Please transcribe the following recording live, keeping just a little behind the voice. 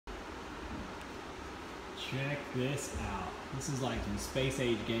Check this out. This is like some space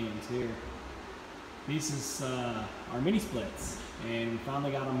age games here. This is our mini splits, and we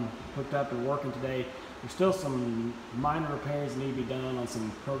finally got them hooked up and working today. There's still some minor repairs that need to be done on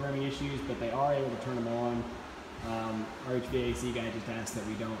some programming issues, but they are able to turn them on. Our HVAC guy just asked that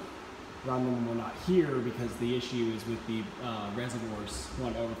we don't run them when we're not here because the issue is with the reservoirs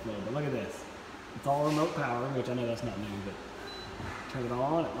want overflow. But look at this. It's all remote power, which I know that's not new, but turn it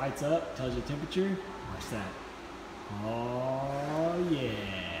on, it lights up, tells you the temperature. Watch that. Oh yeah.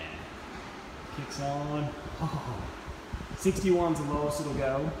 Kicks on. Oh. 61's the lowest it'll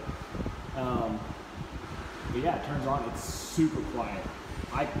go. But yeah, it turns on. It's super quiet.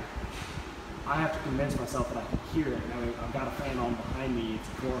 I have to convince myself that I can hear it. I mean, I've got a fan on behind me. It's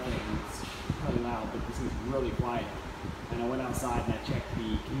a door fan. It's really loud, but this thing's really quiet. And I went outside and I checked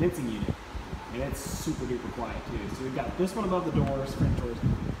the condensing unit, and it's super duper quiet too. So we've got this one above the doors, French doors,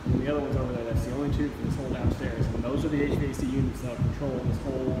 and the other one's over there. That's the only two for this whole downstairs. And those are the HVAC units that control this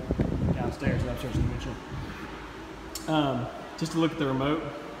whole downstairs and upstairs convention. Just to look at the remote.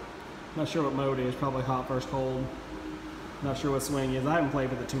 Not sure what mode it is. Probably hot, first, cold. Not sure what swing is. I haven't played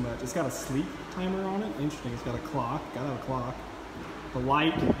with it too much. It's got a sleep timer on it. Interesting. It's got a clock. Gotta have a clock. The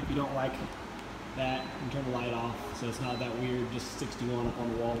light, if you don't like that, you can turn the light off so it's not that weird, just 61 up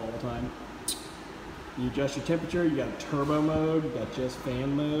on the wall all the time. You adjust your temperature. You got a turbo mode. You got just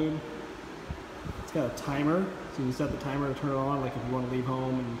fan mode. It's got a timer, so you can set the timer to turn it on, like if you want to leave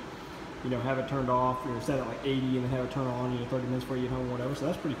home and have it turned off, or set it like 80 and then have it turn on 30 minutes before you get home or whatever. So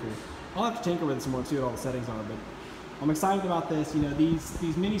that's pretty cool. I'll have to tinker with it some more and see what all the settings are, but I'm excited about this.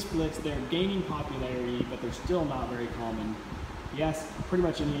 These mini splits, they're gaining popularity, but they're still not very common. Yes, pretty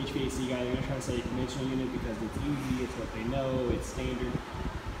much any HVAC guy, they're gonna try to say conventional unit because it's easy, it's what they know, it's standard.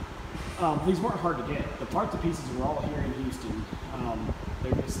 These weren't hard to get. The parts and pieces were all here in Houston.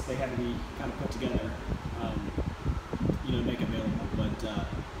 They had to be kind of put together, make available.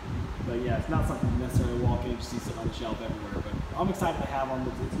 But yeah, it's not something you necessarily walk in and just see sitting on the shelf everywhere. But I'm excited to have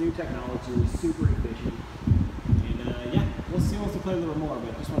them. It's new technology, it's super efficient, and yeah, we'll see once we play a little more.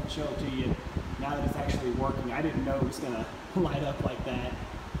 But just want to show it to you now that it's actually working. I didn't know it was gonna light up like that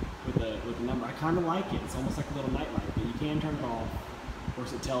with the number. I kind of like it. It's almost like a little night light, but you can turn it off. Of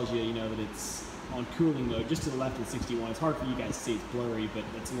course, it tells you, that it's on cooling mode. Just to the left of 61. It's hard for you guys to see. It's blurry, but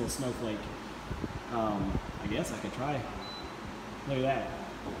it's a little snowflake. I guess I could try. Look at that.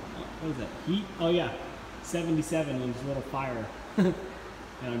 What is that? Heat? Oh yeah, 77 and there's a little fire. And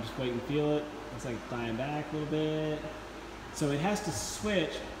I'm just waiting to feel it. Looks like it's dying back a little bit. So it has to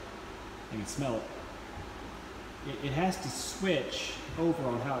switch. I can smell it. It has to switch over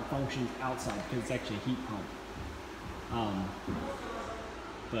on how it functions outside because it's actually a heat pump.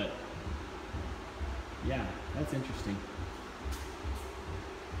 But yeah, that's interesting.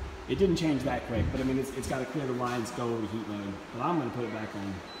 It didn't change that quick, but I mean, it's got to clear the lines, go over to heat mode. But I'm going to put it back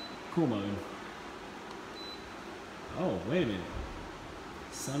on cool mode. Oh, wait a minute.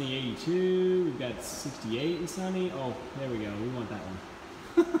 Sunny 82, we've got 68 and sunny. Oh, there we go, we want that one.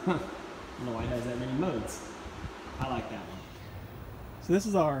 I don't know why it has that many modes. I like that one. So this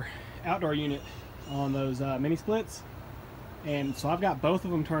is our outdoor unit on those mini splits. And so I've got both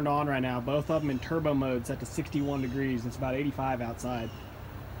of them turned on right now, both of them in turbo mode set to 61 degrees. It's about 85 outside.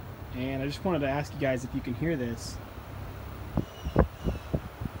 And I just wanted to ask you guys if you can hear this.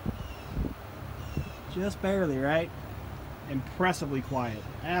 Just barely, right? Impressively quiet.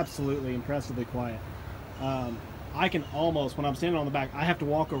 Absolutely impressively quiet. I can almost, when I'm standing on the back, I have to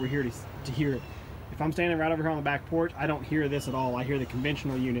walk over here to hear it. If I'm standing right over here on the back porch, I don't hear this at all. I hear the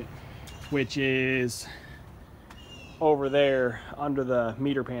conventional unit, which is over there under the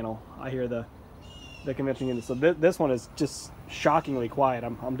meter panel. I hear the conventional unit. So this one is just shockingly quiet.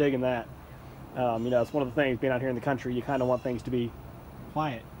 I'm digging that. It's one of the things, being out here in the country, you kind of want things to be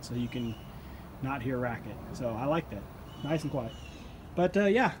quiet so you can not hear racket. So I like that. Nice and quiet. But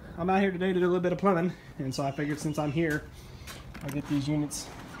yeah, I'm out here today to do a little bit of plumbing, and so I figured since I'm here, I'll get these units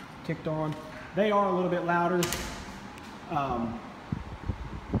kicked on. They are a little bit louder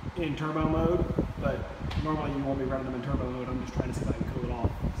in turbo mode, but normally you won't be running them in turbo mode. I'm just trying to see if I can cool it off.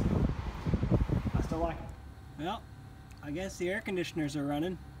 So I still like it. Well, I guess the air conditioners are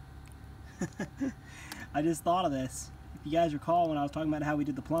running. I just thought of this. If you guys recall, when I was talking about how we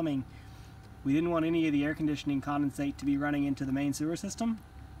did the plumbing, we didn't want any of the air conditioning condensate to be running into the main sewer system,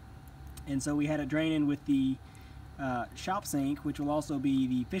 and so we had it drain in with the shop sink, which will also be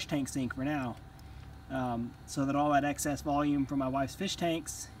the fish tank sink for now, so that all that excess volume from my wife's fish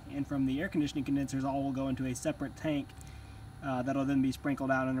tanks and from the air conditioning condensers all will go into a separate tank that'll then be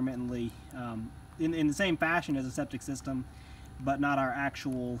sprinkled out intermittently in the same fashion as a septic system. but not our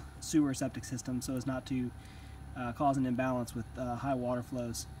actual sewer septic system, so as not to cause an imbalance with high water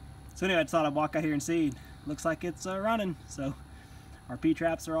flows. So anyway, I just thought I'd walk out here and see. Looks like it's running. So our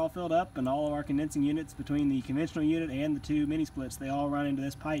P-traps are all filled up, and all of our condensing units between the conventional unit and the 2 mini splits, they all run into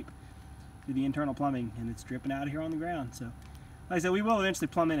this pipe through the internal plumbing, and it's dripping out of here on the ground. So like I said, we will eventually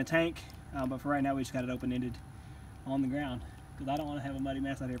plumb in a tank, but for right now we just got it open-ended on the ground because I don't want to have a muddy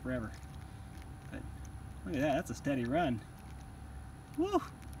mess out here forever. But look at that, that's a steady run. Woo!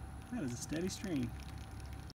 That is a steady stream.